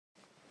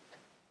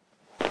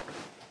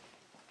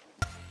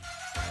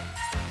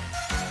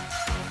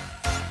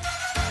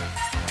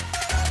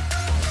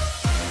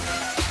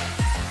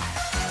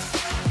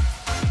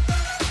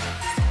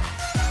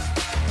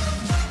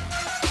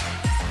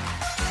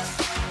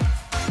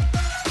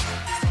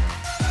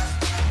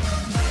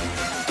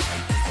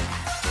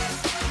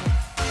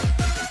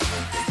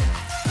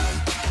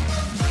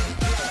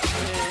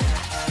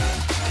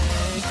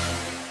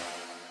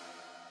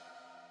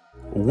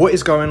What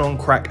is going on,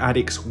 crack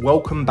addicts?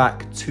 Welcome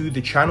back to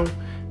the channel.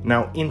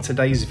 Now in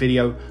today's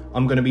video,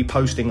 I'm going to be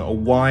posting a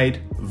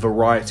wide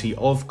variety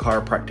of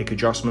chiropractic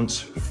adjustments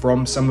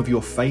from some of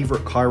your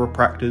favorite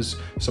chiropractors,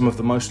 some of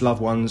the most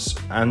loved ones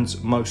and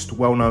most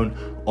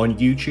well-known on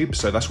YouTube.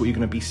 So that's what you're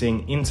going to be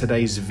seeing in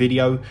today's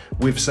video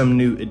with some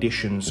new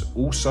additions.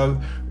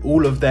 Also,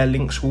 all of their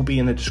links will be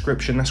in the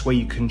description. That's where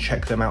you can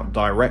check them out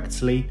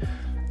directly.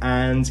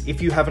 And if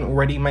you haven't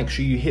already, make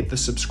sure you hit the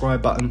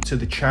subscribe button to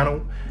the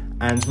channel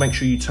and make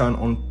sure you turn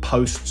on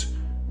post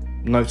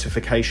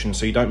notifications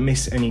so you don't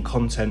miss any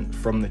content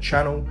from the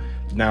channel.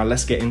 Now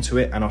let's get into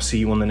it and I'll see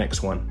you on the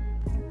next one.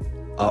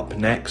 Up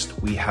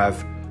next, we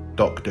have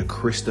Dr.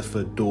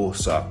 Christopher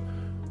Dorser.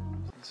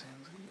 This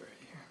hand's gonna be right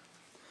here.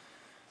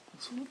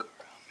 This one will go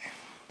around me.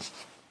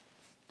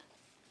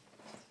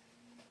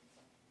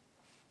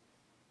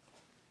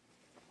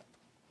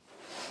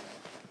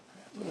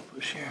 Alright, a little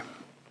push here.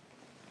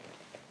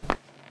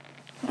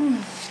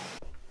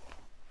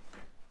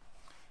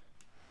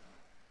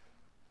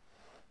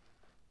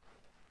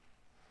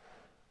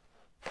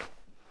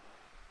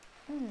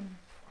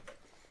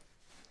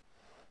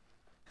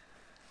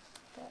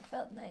 That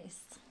felt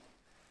nice.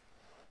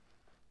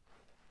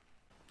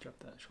 Drop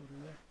that shoulder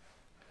there.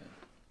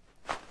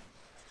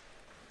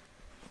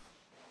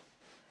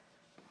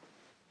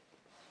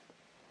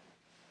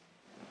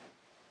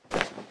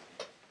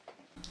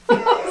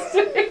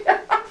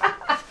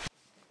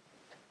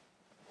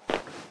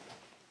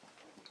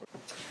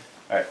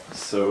 Alright,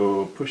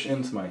 so push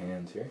into my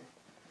hands here.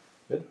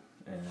 Good.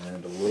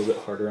 And a little bit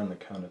harder on the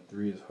count of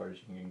 3, as hard as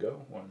you can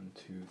go. 1,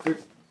 2, 3.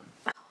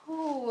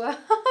 Oh,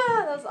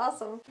 that was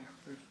awesome.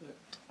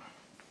 Perfect.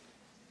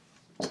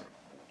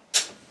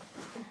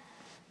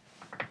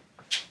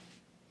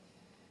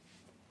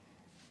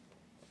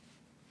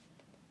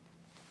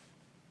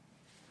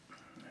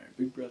 Alright,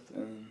 big breath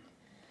in.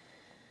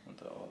 Want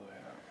that all the way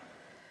out.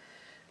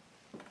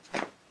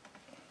 Good.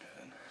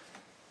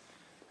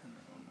 And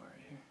then one more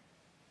right here.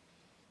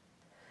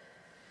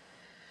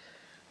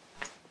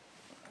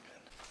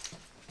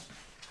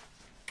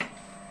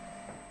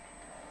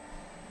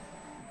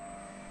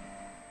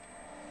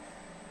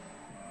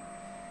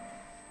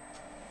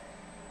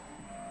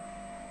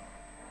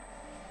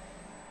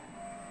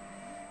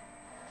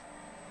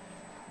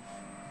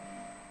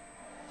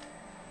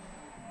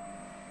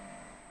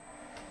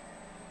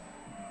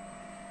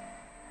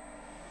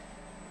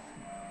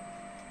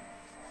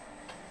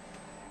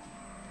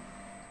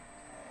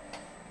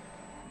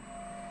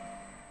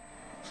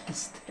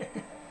 Stare.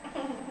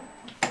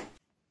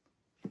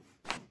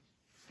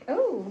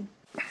 Oh.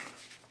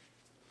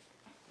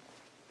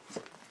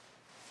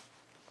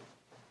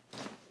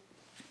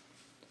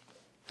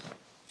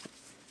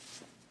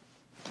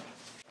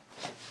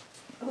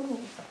 Oh.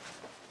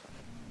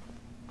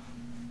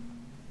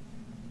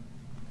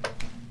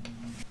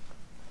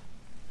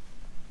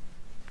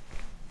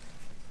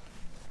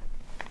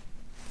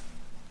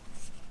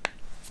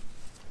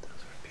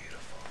 Those are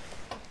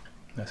beautiful.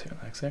 Nice,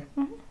 relax there.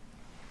 Mm-hmm.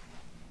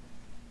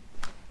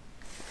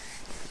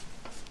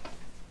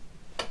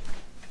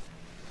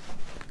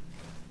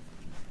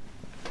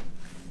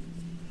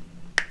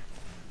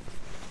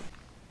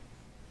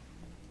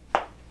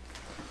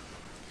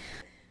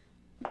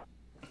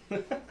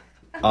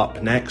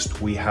 Up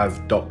next, we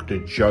have Dr.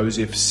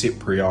 Joseph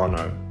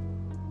Cipriano.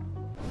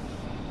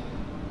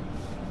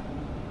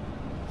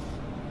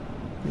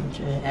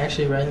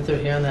 Actually, right through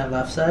here on that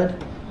left side,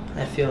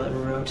 I feel it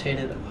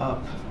rotated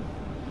up.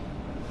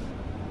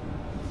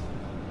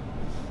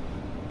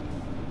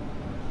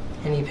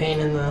 Any pain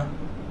in the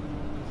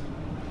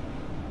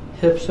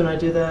hips when I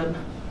do that?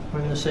 Or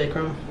in the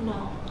sacrum?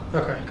 No.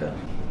 Okay, good.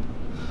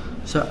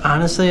 So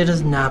honestly, it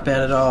is not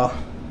bad at all.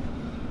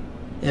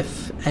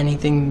 If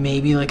anything,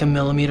 maybe like a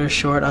millimeter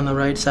short on the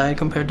right side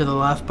compared to the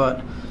left,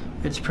 but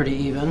it's pretty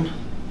even.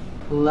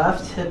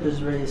 Left hip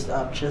is raised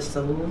up just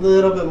a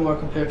little bit more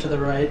compared to the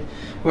right.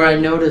 Where I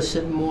noticed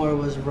it more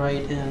was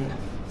right in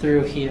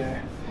through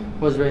here,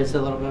 was raised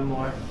a little bit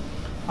more.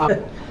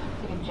 Good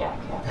jack,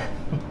 yeah.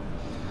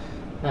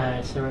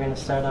 Alright, so we're going to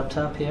start up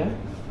top here.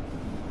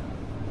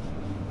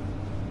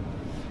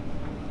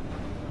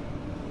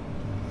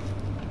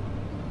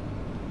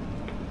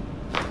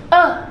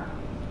 Oh!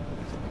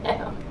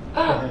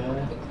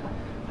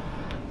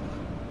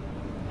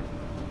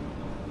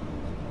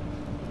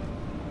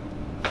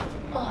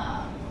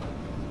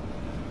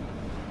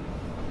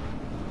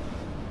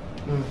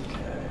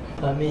 Okay.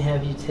 Let me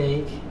have you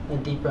take a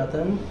deep breath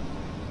in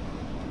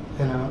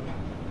and out.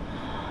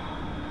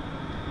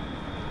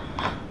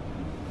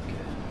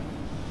 Good.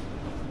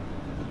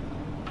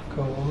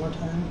 Go one more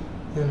time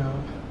and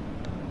out.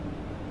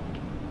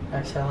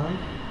 Exhale in.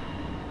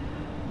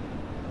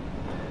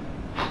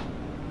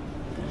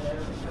 There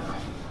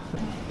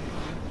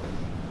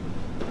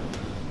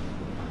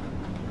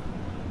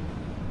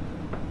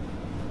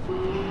we go.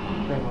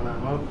 Bring one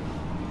arm up.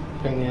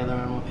 Bring the other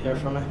arm up here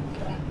for me.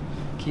 Okay.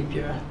 Keep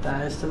your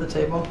thighs to the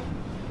table.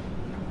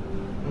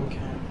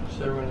 Okay,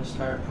 so we're going to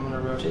start, I'm going to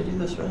rotate you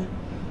this way.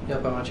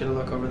 Yep, I want you to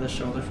look over this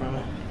shoulder for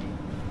me.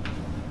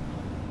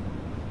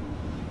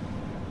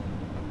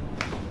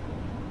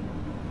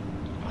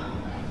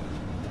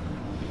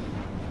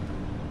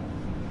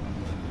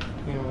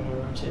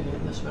 rotating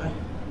it this way.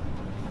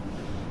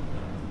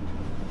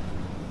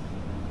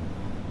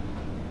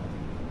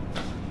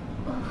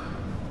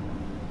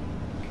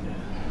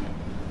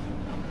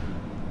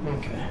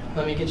 Okay,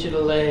 let me get you to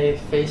lay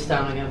face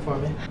down again for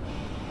me.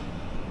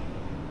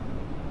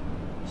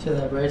 So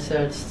that right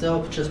side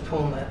still just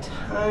pulling that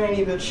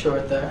tiny bit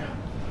short there.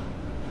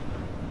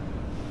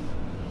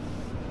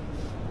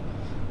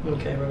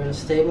 Okay, we're going to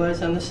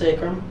stabilize on the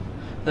sacrum.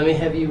 Let me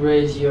have you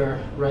raise your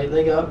right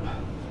leg up.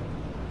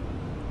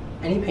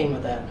 Any pain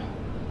with that?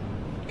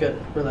 Good,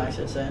 relax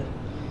that side.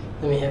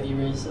 Let me have you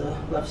raise the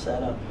left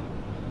side up.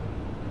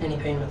 Any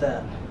pain with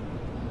that?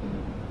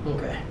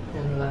 Okay,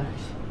 and relax.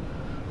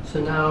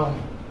 So now,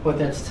 what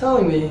that's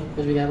telling me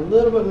is we got a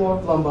little bit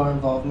more lumbar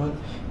involvement,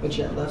 which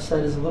that left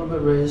side is a little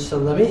bit raised. So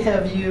let me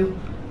have you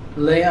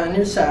lay on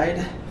your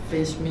side,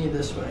 face me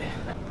this way.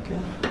 Okay.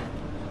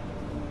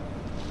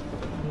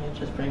 Let me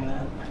just bring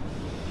that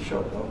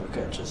shoulder over,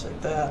 cut just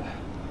like that,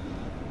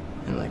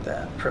 and like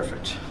that.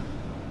 Perfect.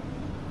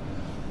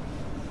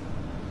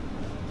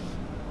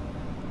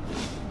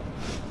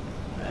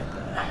 Right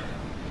there.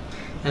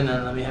 And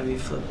then let me have you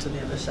flip to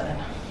the other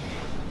side.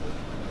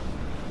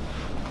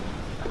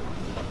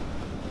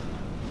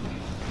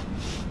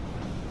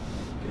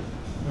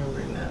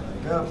 Bring that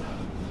leg up.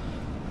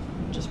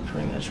 Just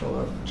bring that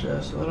shoulder up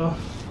just a little.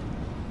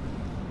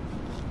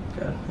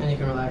 Good. And you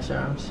can relax your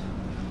arms.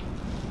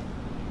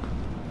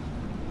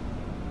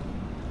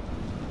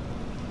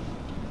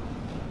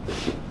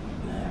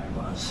 There it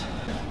was.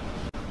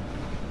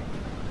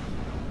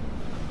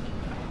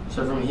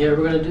 So from here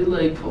we're going to do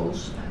leg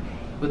pulls.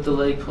 With the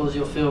leg pulls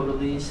you'll feel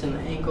release in the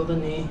ankle, the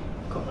knee,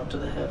 going up to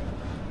the hip.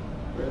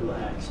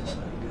 Relax, just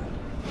like good.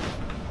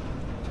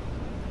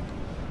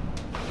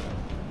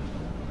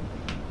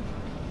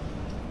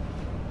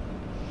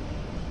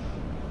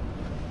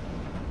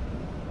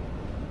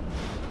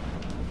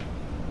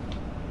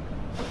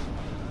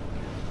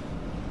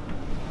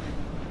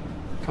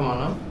 Come on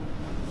up.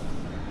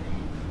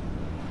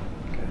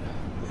 Good.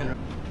 And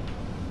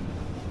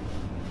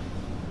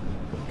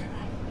okay.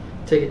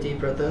 Take a deep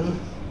breath in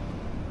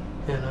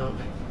and out.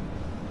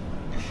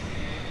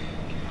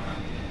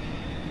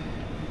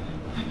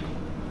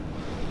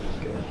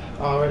 Good.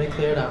 Already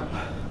cleared out.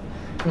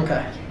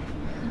 Okay.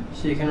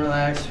 So you can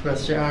relax,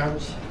 rest your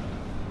arms.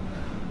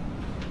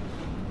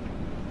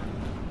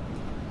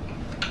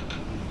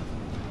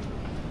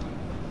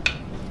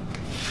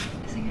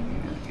 This is gonna be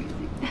really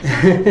crazy.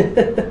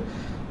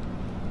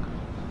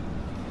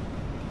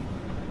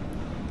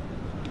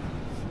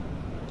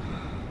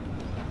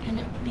 Can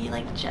it be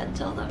like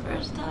gentle the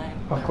first time?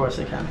 Of course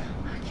it can.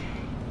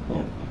 Okay.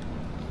 Yeah.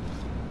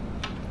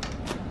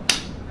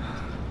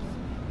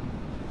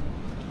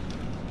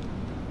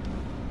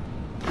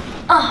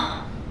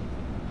 Oh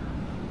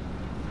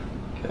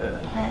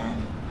Good. man.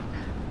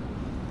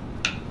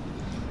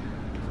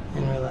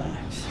 And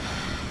relax.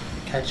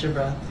 Catch your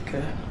breath.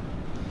 Good.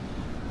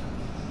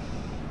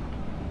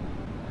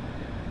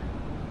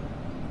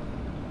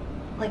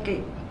 Like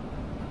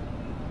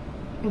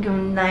a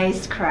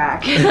nice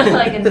crack.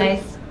 Like a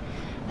nice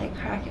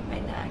crack in my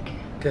neck.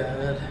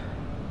 Good.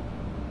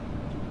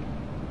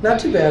 Not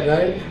too bad,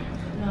 right?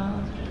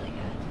 No, it's really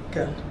good.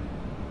 Good.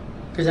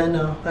 Because I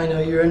know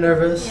you were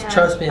nervous. Yeah.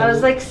 Trust me. I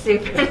was like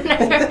super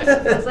nervous.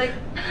 I was like,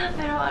 I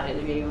don't want it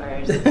to be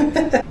worse.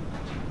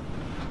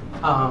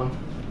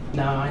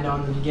 Now I know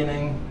in the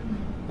beginning,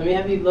 let me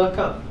have you look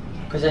up.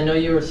 Because I know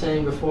you were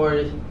saying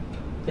before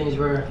things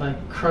were like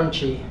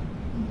crunchy.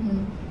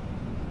 Mm-hmm.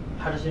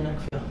 How does your neck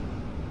feel?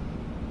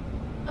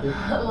 A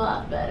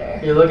lot better.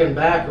 You're looking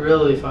back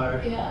really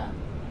far. Yeah.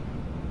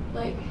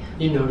 Like,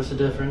 You notice a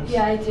difference?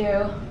 yeah, I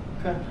do.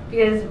 Okay.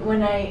 Because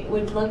when I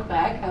would look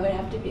back, I would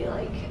have to be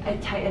like,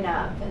 I'd tighten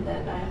up and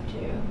then I have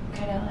to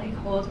kind of like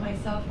hold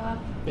myself up.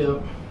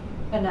 Yep.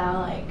 But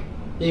now, like,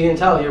 You can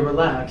tell you're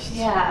relaxed.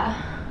 yeah.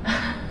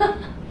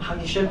 How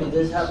you should be.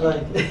 This have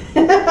like.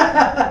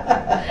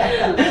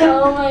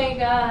 Oh my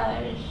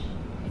gosh.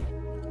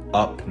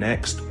 Up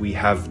next, we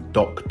have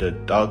Dr.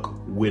 Doug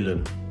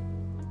Willen.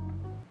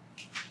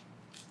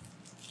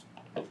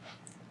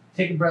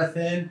 Take a breath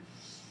in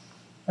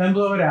and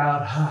blow it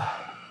out.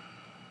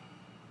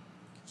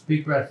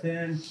 Big breath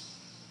in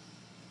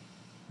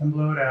and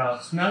blow it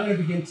out. So now I'm going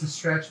to begin to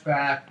stretch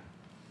back,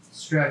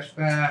 stretch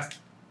back,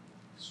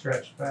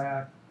 stretch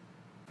back.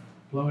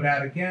 Blow it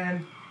out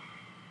again.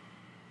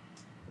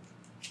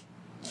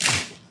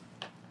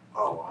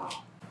 Oh, wow.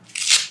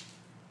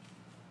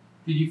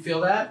 Did you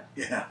feel that?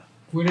 Yeah.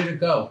 Where did it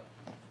go?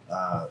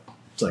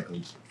 It's like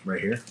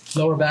right here.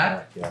 Lower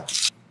back? Yeah.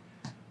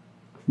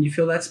 You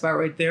feel that spot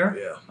right there?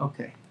 Yeah.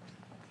 Okay.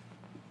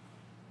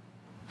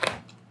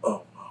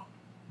 Oh, wow.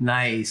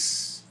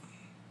 Nice.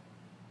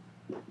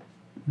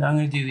 Now I'm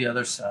going to do the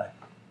other side.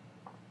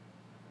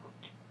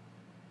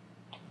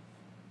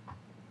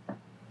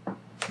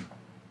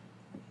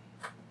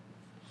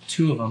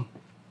 Two of them.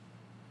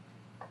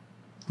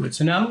 Good.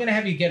 So now I'm going to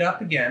have you get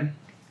up again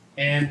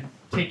and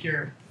take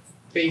your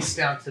face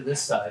down to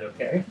this side,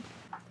 okay?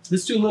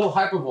 Let's do a little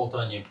hypervolt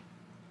on you.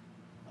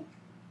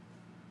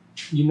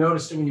 You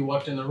noticed it when you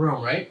walked in the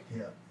room, right?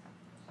 Yeah.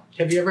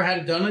 Have you ever had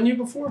it done on you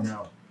before?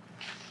 No.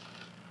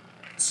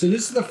 So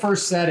this is the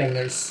first setting.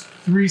 There's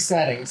 3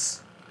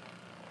 settings.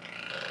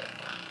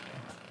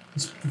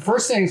 The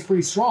first setting is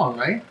pretty strong,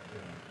 right?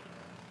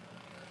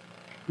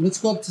 Let's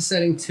go up to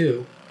setting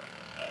 2.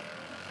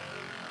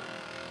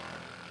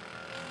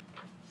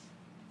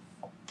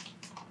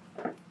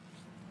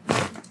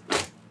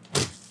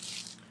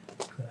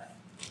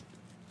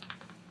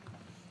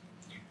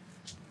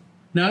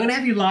 Now I'm going to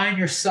have you lie on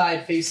your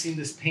side facing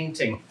this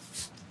painting.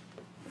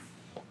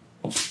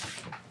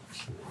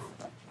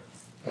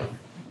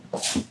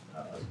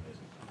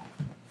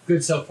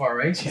 Good so far,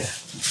 right? Yeah.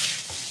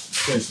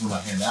 Just move my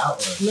hand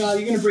out? Or? No,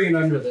 you're going to bring it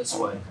under this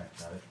way. Okay,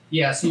 got it.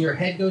 Yeah, so your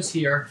head goes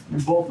here,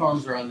 and both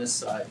arms are on this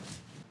side.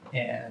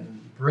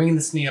 And bring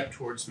this knee up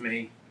towards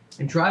me.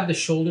 And drive the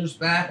shoulders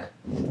back.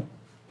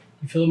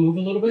 You feel it move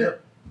a little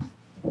bit?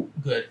 Yep.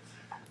 Good.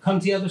 Come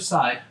to the other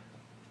side.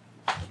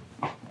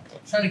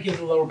 Trying to give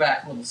the lower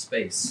back a little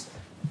space.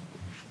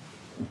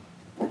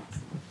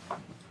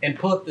 And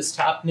pull up this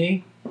top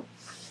knee.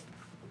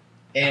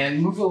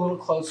 And move a little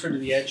closer to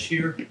the edge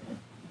here.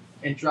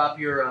 And drop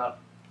your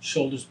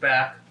shoulders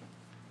back.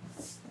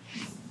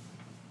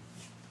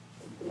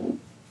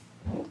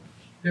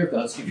 There it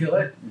goes. You feel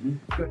it?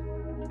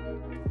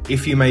 Mm-hmm.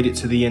 If you made it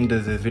to the end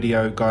of the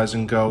video, guys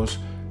and girls,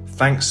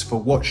 thanks for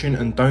watching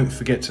and don't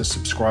forget to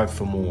subscribe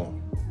for more.